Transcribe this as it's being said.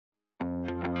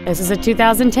This is a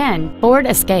 2010 Ford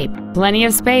Escape. Plenty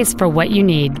of space for what you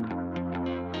need.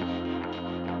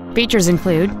 Features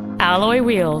include alloy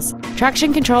wheels,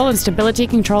 traction control and stability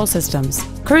control systems,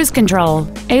 cruise control,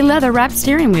 a leather-wrapped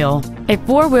steering wheel, a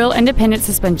 4-wheel independent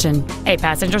suspension, a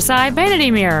passenger side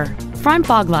vanity mirror, front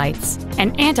fog lights,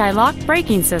 an anti-lock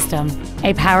braking system,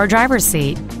 a power driver's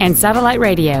seat, and satellite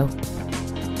radio.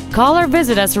 Call or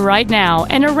visit us right now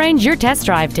and arrange your test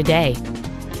drive today.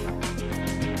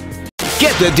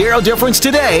 Get the Darrow difference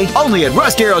today, only at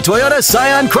Russ Darrow Toyota,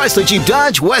 Scion, Chrysler, Jeep,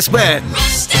 Dodge, West Bend.